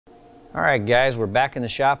All right, guys, we're back in the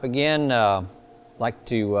shop again. Like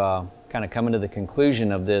to kind of come into the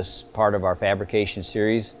conclusion of this part of our fabrication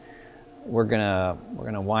series. We're gonna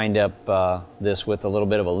wind up this with a little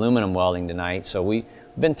bit of aluminum welding tonight. So we've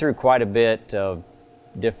been through quite a bit of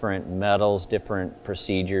different metals, different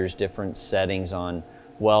procedures, different settings on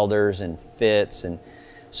welders and fits, and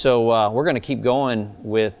so we're going to keep going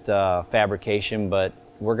with fabrication, but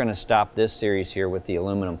we're going to stop this series here with the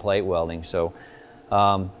aluminum plate welding. So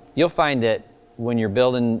you'll find that when you're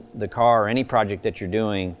building the car or any project that you're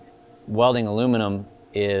doing, welding aluminum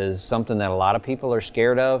is something that a lot of people are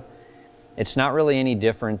scared of. It's not really any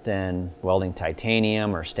different than welding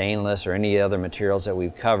titanium or stainless or any other materials that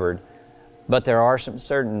we've covered, but there are some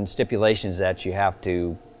certain stipulations that you have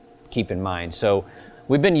to keep in mind. So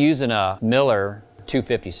we've been using a Miller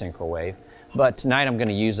 250 synchro wave, but tonight I'm going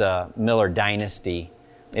to use a Miller Dynasty.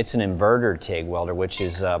 It's an inverter TIG welder, which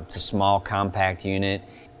is it's a small compact unit.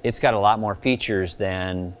 It's got a lot more features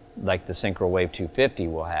than like the synchro wave 250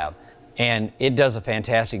 will have. And it does a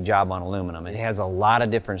fantastic job on aluminum. It has a lot of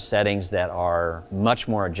different settings that are much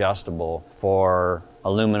more adjustable for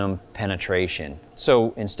aluminum penetration.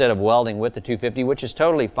 So instead of welding with the 250, which is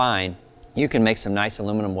totally fine, you can make some nice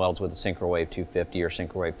aluminum welds with the synchro wave 250 or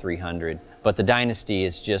synchro wave 300. But the Dynasty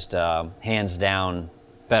is just hands down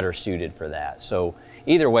better suited for that. So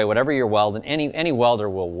either way, whatever you're welding, any welder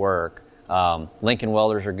will work. Lincoln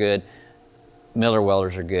welders are good, Miller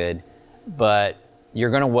welders are good, but you're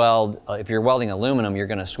going to weld, if you're welding aluminum, you're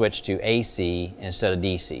going to switch to AC instead of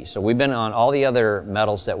DC. So we've been on all the other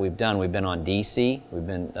metals that we've done, we've been on DC.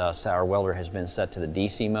 Our welder has been set to the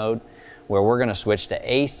DC mode, where we're going to switch to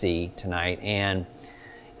AC tonight. And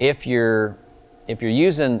if you're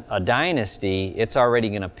using a Dynasty, it's already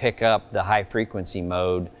going to pick up the high frequency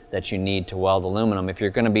mode that you need to weld aluminum. If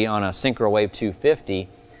you're going to be on a synchro wave 250,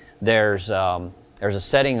 there's a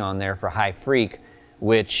setting on there for high freak,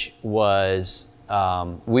 which was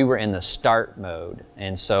we were in the start mode.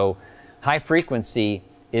 And so high frequency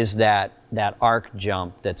is that arc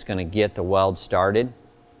jump that's going to get the weld started.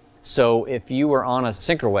 So if you were on a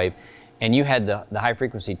synchro wave and you had the high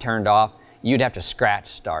frequency turned off, you'd have to scratch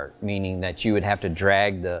start, meaning that you would have to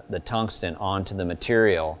drag the tungsten onto the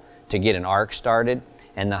material to get an arc started.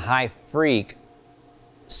 And the high freak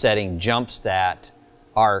setting jumps that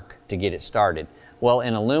arc to get it started. Well,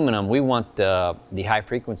 in aluminum, we want the high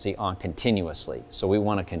frequency on continuously. So we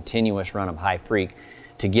want a continuous run of high freak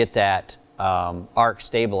to get that arc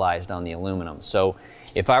stabilized on the aluminum. So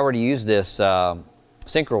if I were to use this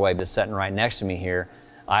synchro wave that's sitting right next to me here,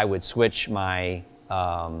 I would switch my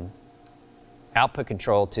output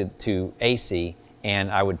control to AC,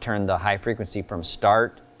 and I would turn the high frequency from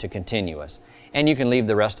start to continuous. And you can leave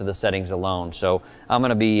the rest of the settings alone. So I'm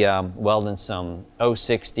going to be welding some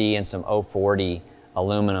 060 and some 040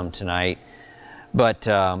 aluminum tonight. But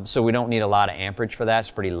so we don't need a lot of amperage for that.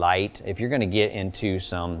 It's pretty light. If you're going to get into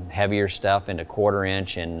some heavier stuff, into 1/4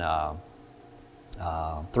 inch and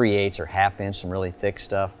 3/8 or 1/2 inch, some really thick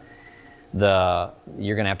stuff,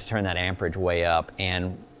 you're going to have to turn that amperage way up.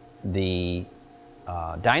 And the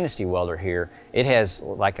Dynasty welder here, it has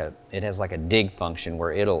like a dig function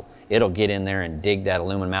where it'll get in there and dig that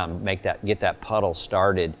aluminum out and get that puddle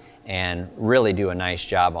started and really do a nice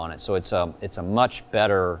job on it. So it's a much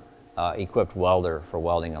better equipped welder for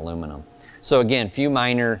welding aluminum. So again, few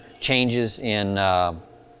minor changes in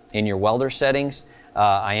your welder settings.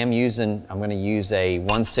 I'm going to use a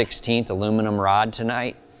 1/16 aluminum rod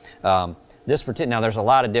tonight. Now there's a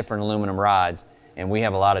lot of different aluminum rods, and we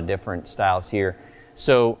have a lot of different styles here.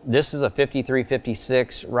 So this is a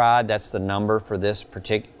 5356 rod. That's the number for this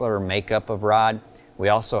particular makeup of rod. We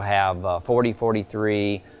also have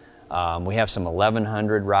 4043. We have some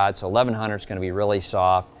 1100 rods. So 1100 is going to be really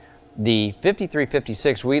soft. The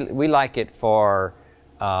 5356, we like it for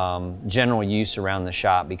general use around the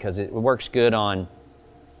shop because it works good on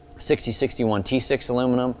 6061 T6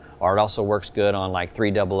 aluminum, or it also works good on like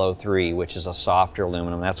 3003, which is a softer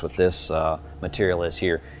aluminum. That's what this material is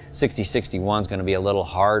here. 6061 is going to be a little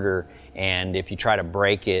harder, and if you try to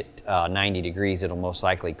break it 90 degrees, it'll most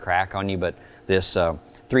likely crack on you. But this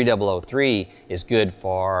 3003 is good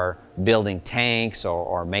for building tanks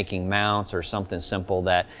or making mounts or something simple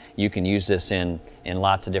that you can use this in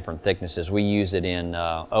lots of different thicknesses. We use it in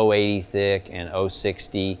 080 thick and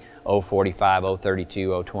 060, 045,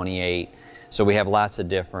 032, 028. So we have lots of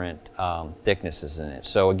different thicknesses in it.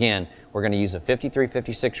 So again, we're going to use a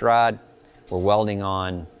 5356 rod. We're welding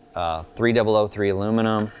on 3003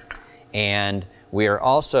 aluminum, and we are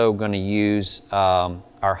also going to use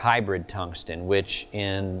our hybrid tungsten, which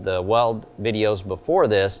in the weld videos before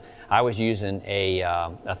this, I was using a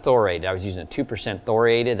thoriated. I was using a 2%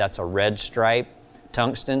 thoriated. That's a red stripe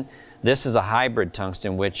tungsten. This is a hybrid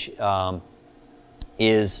tungsten, which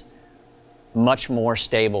is much more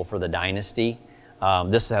stable for the Dynasty.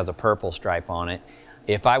 This has a purple stripe on it.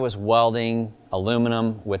 If I was welding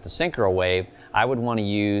aluminum with the synchro wave, I would want to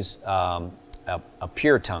use a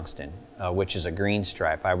pure tungsten, which is a green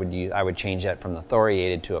stripe. I would change that from the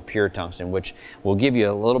thoriated to a pure tungsten, which will give you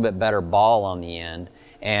a little bit better ball on the end.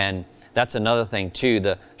 And that's another thing too.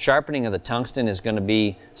 The sharpening of the tungsten is going to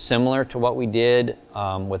be similar to what we did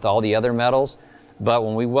with all the other metals. But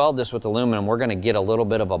when we weld this with aluminum, we're going to get a little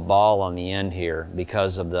bit of a ball on the end here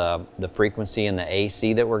because of the frequency and the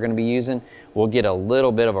AC that we're going to be using. We'll get a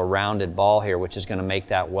little bit of a rounded ball here, which is going to make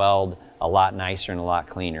that weld a lot nicer and a lot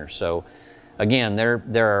cleaner. So again,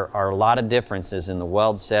 there are a lot of differences in the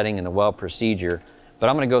weld setting and the weld procedure, but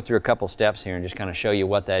I'm going to go through a couple steps here and just kind of show you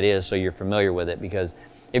what that is so you're familiar with it. Because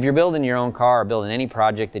if you're building your own car or building any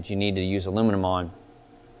project that you need to use aluminum on,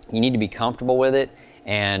 you need to be comfortable with it.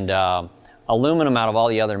 And aluminum, out of all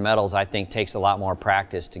the other metals, I think takes a lot more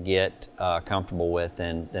practice to get comfortable with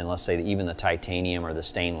than let's say even the titanium or the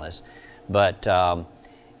stainless. But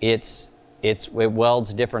it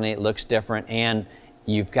welds differently, it looks different, and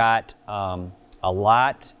you've got a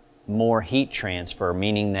lot more heat transfer,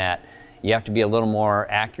 meaning that you have to be a little more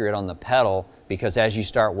accurate on the pedal, because as you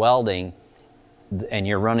start welding and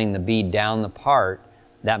you're running the bead down the part,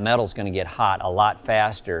 that metal's going to get hot a lot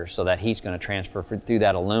faster, so that heat's going to transfer through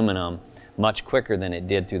that aluminum much quicker than it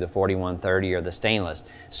did through the 4130 or the stainless.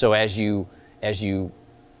 So as you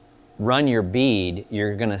run your bead,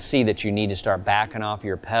 you're going to see that you need to start backing off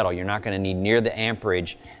your pedal. You're not going to need near the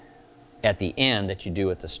amperage at the end that you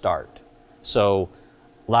do at the start. So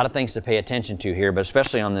a lot of things to pay attention to here, but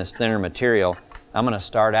especially on this thinner material. I'm going to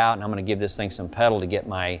start out and I'm going to give this thing some pedal to get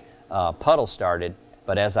my puddle started,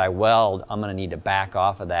 but as I weld, I'm going to need to back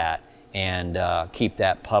off of that and keep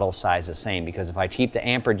that puddle size the same, because if I keep the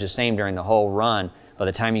amperage the same during the whole run, by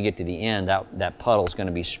the time you get to the end, that puddle is going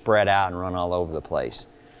to be spread out and run all over the place.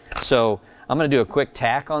 So I'm going to do a quick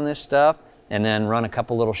tack on this stuff and then run a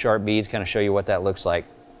couple little sharp beads, kind of show you what that looks like.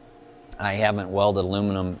 I haven't welded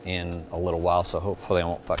aluminum in a little while, so hopefully I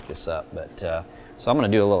won't fuck this up. But so I'm going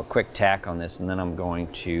to do a little quick tack on this, and then I'm going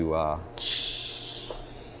to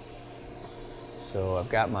so I've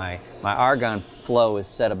got my argon flow is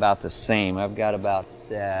set about the same. I've got about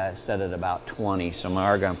set at about 20, so my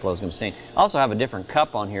argon flow is going to be the same. I also have a different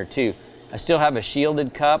cup on here too. I still have a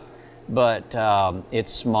shielded cup, but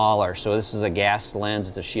it's smaller. So this is a gas lens.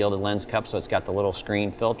 It's a shielded lens cup, so it's got the little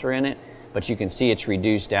screen filter in it, but you can see it's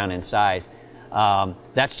reduced down in size.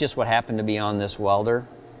 That's just what happened to be on this welder,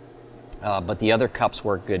 but the other cups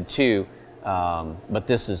work good too. But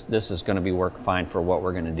this is going to be work fine for what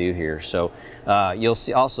we're going to do here. So you'll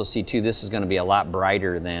also see too, this is going to be a lot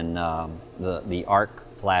brighter than the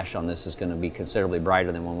arc flash on this is going to be considerably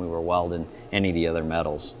brighter than when we were welding any of the other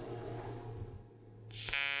metals.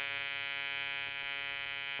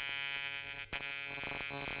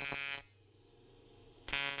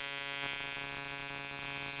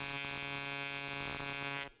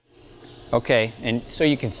 Okay, and so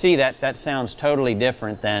you can see that that sounds totally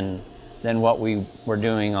different than what we were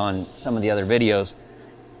doing on some of the other videos.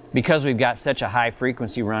 Because we've got such a high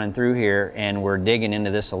frequency running through here and we're digging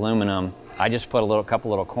into this aluminum, I just put a couple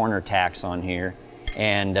little corner tacks on here,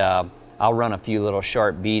 and I'll run a few little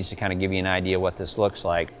sharp beads to kind of give you an idea what this looks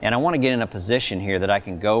like. And I want to get in a position here that I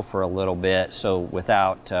can go for a little bit, so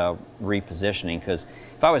without repositioning, because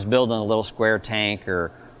if I was building a little square tank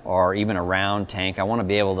or even a round tank, I want to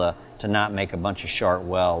be able to not make a bunch of sharp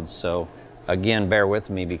welds. So again, bear with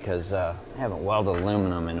me, because I haven't welded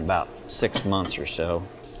aluminum in about 6 months or so.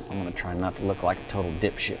 I'm going to try not to look like a total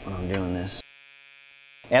dipshit when I'm doing this.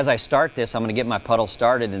 As I start this, I'm going to get my puddle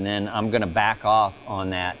started, and then I'm going to back off on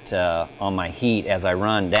that on my heat as I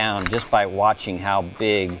run down, just by watching how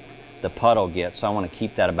big the puddle gets. So I want to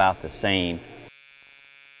keep that about the same.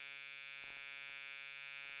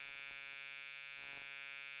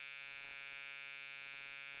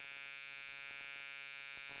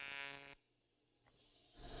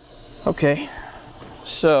 Okay,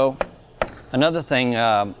 so another thing,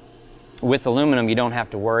 with aluminum, you don't have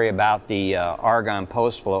to worry about the argon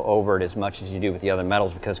post flow over it as much as you do with the other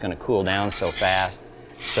metals, because it's going to cool down so fast.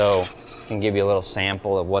 So I can give you a little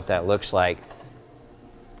sample of what that looks like.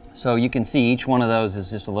 So you can see each one of those is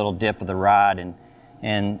just a little dip of the rod,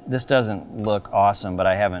 and this doesn't look awesome, but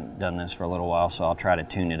I haven't done this for a little while, so I'll try to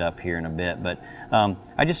tune it up here in a bit. But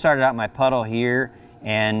I just started out my puddle here,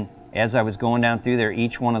 and as I was going down through there,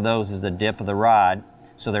 each one of those is a dip of the rod.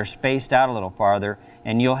 so they're spaced out a little farther,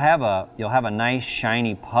 and you'll have a nice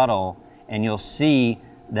shiny puddle, and you'll see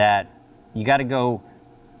that you got to go.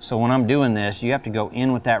 So when I'm doing this, you have to go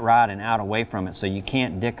in with that rod and out away from it, so you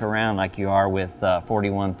can't dick around like you are with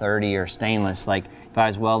 4130 or stainless. Like if I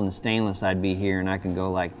was welding stainless, I'd be here and I can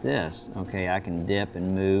go like this. Okay, I can dip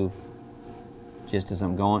and move just as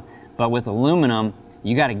I'm going. But with aluminum,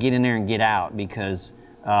 you got to get in there and get out, because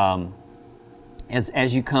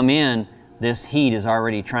as you come in, this heat is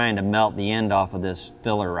already trying to melt the end off of this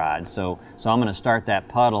filler rod. So I'm going to start that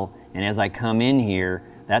puddle, and as I come in here,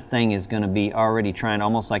 that thing is going to be already trying,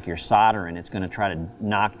 almost like you're soldering, it's going to try to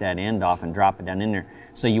knock that end off and drop it down in there.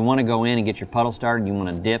 So you want to go in and get your puddle started, you want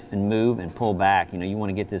to dip and move and pull back, you know, you want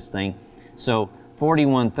to get this thing. So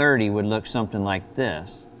 4130 would look something like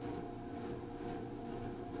this.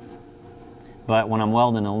 But when I'm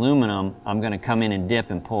welding aluminum, I'm going to come in and dip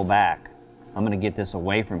and pull back. I'm going to get this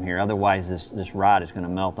away from here, otherwise this rod is going to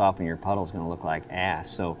melt off and your puddle is going to look like ass.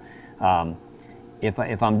 So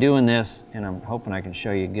if I'm doing this, and I'm hoping I can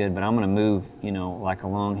show you good, but I'm going to move, you know, like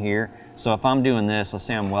along here. So if I'm doing this, let's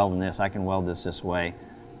say I'm welding this, I can weld this way.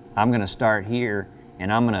 I'm going to start here,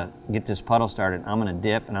 and I'm going to get this puddle started. I'm going to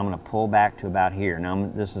dip, and I'm going to pull back to about here.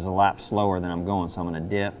 Now this is a lot slower than I'm going, so I'm going to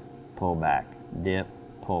dip, pull back, dip,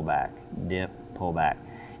 pull back, dip, pull back.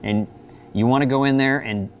 And you want to go in there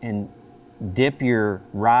and dip your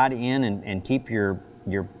rod in and keep your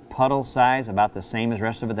puddle size about the same as the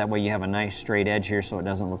rest of it. That way you have a nice straight edge here, so it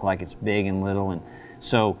doesn't look like it's big and little. And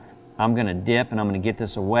so I'm going to dip, and I'm going to get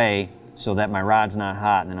this away so that my rod's not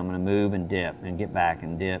hot, and then I'm going to move and dip and get back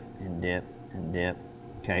and dip and dip and dip.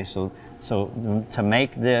 Okay, so to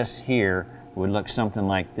make this here would look something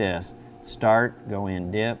like this. Start, go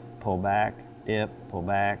in, dip, pull back, dip, pull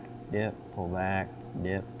back, dip, pull back,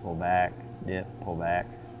 dip, pull back, dip, pull back.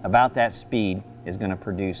 About that speed is going to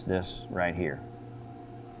produce this right here.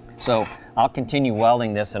 So I'll continue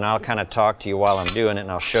welding this, and I'll kind of talk to you while I'm doing it,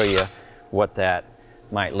 and I'll show you what that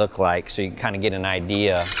might look like, so you can kind of get an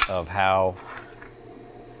idea of how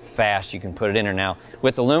fast you can put it in there. Now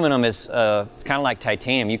with aluminum, it's kind of like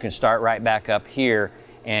titanium. You can start right back up here,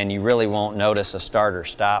 and you really won't notice a start or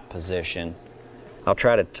stop position. I'll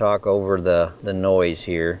try to talk over the noise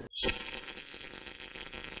here.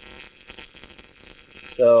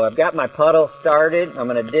 So I've got my puddle started. I'm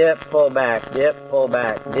going to dip, pull back, dip, pull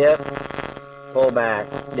back, dip, pull back,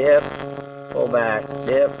 dip, pull back,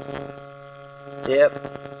 dip, dip,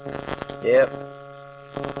 dip,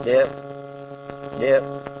 dip, dip,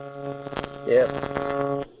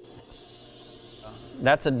 dip.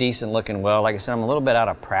 That's a decent looking weld. Like I said, I'm a little bit out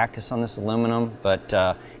of practice on this aluminum, but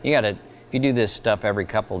you got to, if you do this stuff every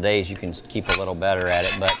couple of days, you can keep a little better at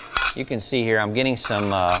it. But you can see here, I'm getting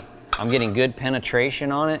some, I'm getting good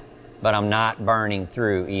penetration on it, but I'm not burning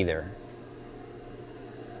through either.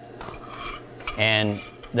 And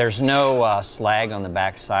there's no slag on the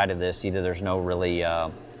back side of this either. There's no really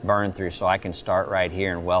burn through, so I can start right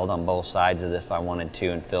here and weld on both sides of this if I wanted to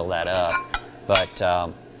and fill that up.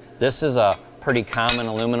 But this is a pretty common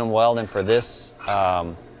aluminum weld, and for this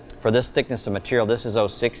thickness of material, this is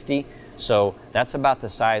 060, so that's about the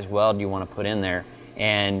size weld you want to put in there,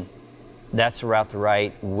 and that's about the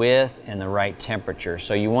right width and the right temperature.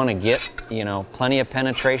 So you want to get, you know, plenty of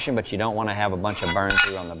penetration, but you don't want to have a bunch of burn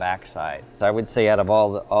through on the back side. I would say out of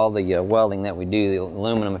all the welding that we do, the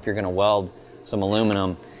aluminum, if you're going to weld some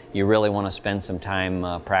aluminum, you really want to spend some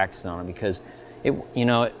time practicing on it, because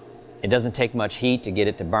it doesn't take much heat to get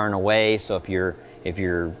it to burn away. So if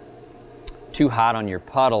you're too hot on your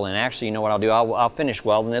puddle, and actually, you know what I'll do? I'll finish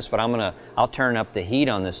welding this, but I'll turn up the heat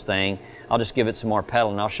on this thing. I'll just give it some more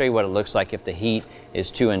pedal, and I'll show you what it looks like if the heat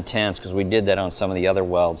is too intense, because we did that on some of the other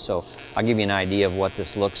welds. So I'll give you an idea of what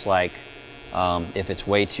this looks like if it's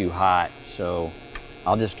way too hot. So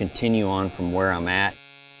I'll just continue on from where I'm at.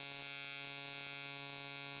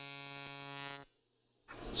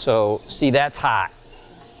 So see, that's hot,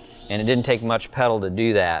 and it didn't take much pedal to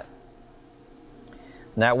do that.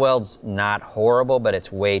 And that weld's not horrible, but it's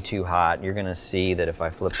way too hot. You're gonna see that if I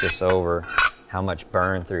flip this over, how much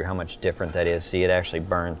burn through, how much different that is. See, it actually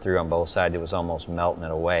burned through on both sides. It was almost melting it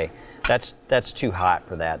away. That's too hot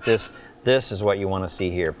for that. This is what you want to see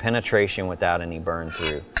here, penetration without any burn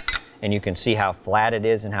through. And you can see how flat it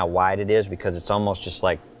is and how wide it is, because it's almost just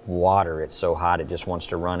like water. It's so hot, it just wants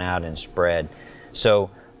to run out and spread. So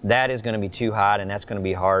that is going to be too hot, and that's going to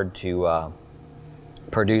be hard to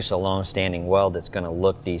produce a long-standing weld that's going to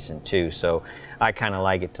look decent too. So I kind of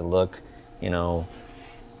like it to look, you know,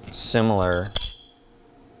 similar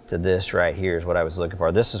to this right here is what I was looking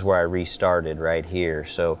for. This is where I restarted right here.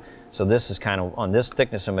 So this is kind of, on this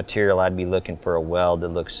thickness of material, I'd be looking for a weld that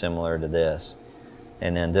looks similar to this.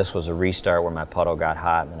 and then this was a restart where my puddle got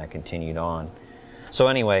hot, and then I continued on. So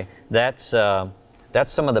anyway, that's some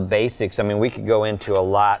of the basics. I mean, we could go into a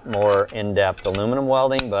lot more in-depth aluminum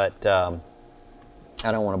welding, but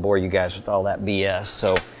I don't want to bore you guys with all that BS.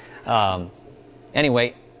 So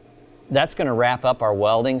anyway, that's going to wrap up our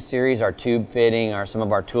welding series, our tube fitting, some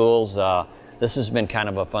of our tools. This has been kind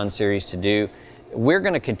of a fun series to do. We're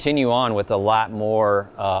going to continue on with a lot more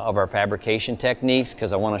of our fabrication techniques,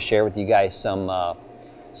 because I want to share with you guys some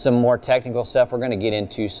more technical stuff. We're going to get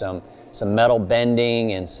into some metal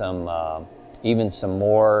bending and even some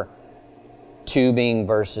more tubing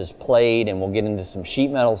versus plate, and we'll get into some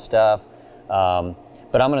sheet metal stuff.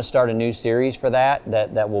 But I'm going to start a new series for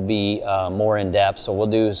that will be more in depth. So we'll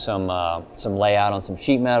do some layout on some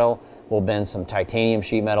sheet metal. We'll bend some titanium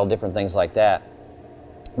sheet metal, different things like that.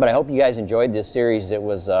 But I hope you guys enjoyed this series. It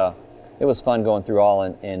was fun going through all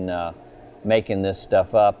and making this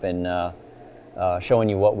stuff up and showing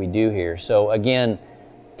you what we do here. So again,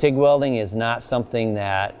 TIG welding is not something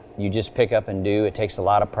that you just pick up and do. It takes a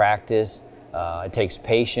lot of practice. It takes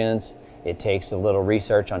patience. It takes a little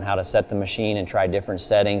research on how to set the machine and try different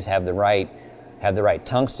settings, have the right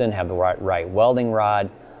tungsten, have the right welding rod.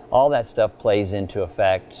 All that stuff plays into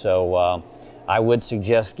effect. So I would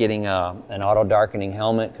suggest getting an auto darkening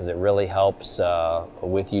helmet, because it really helps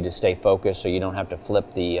with you to stay focused, so you don't have to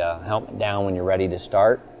flip the helmet down when you're ready to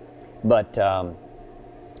start. But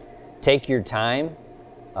take your time.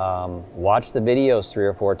 Watch the videos 3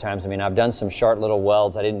 or 4 times. I mean, I've done some short little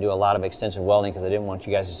welds. I didn't do a lot of extensive welding because I didn't want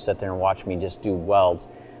you guys to sit there and watch me just do welds.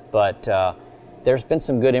 But there's been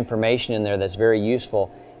some good information in there that's very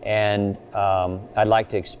useful, and I'd like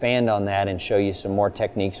to expand on that and show you some more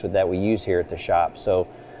techniques that we use here at the shop. So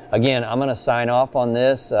again, I'm going to sign off on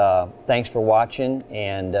this. Thanks for watching,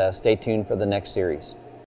 and stay tuned for the next series.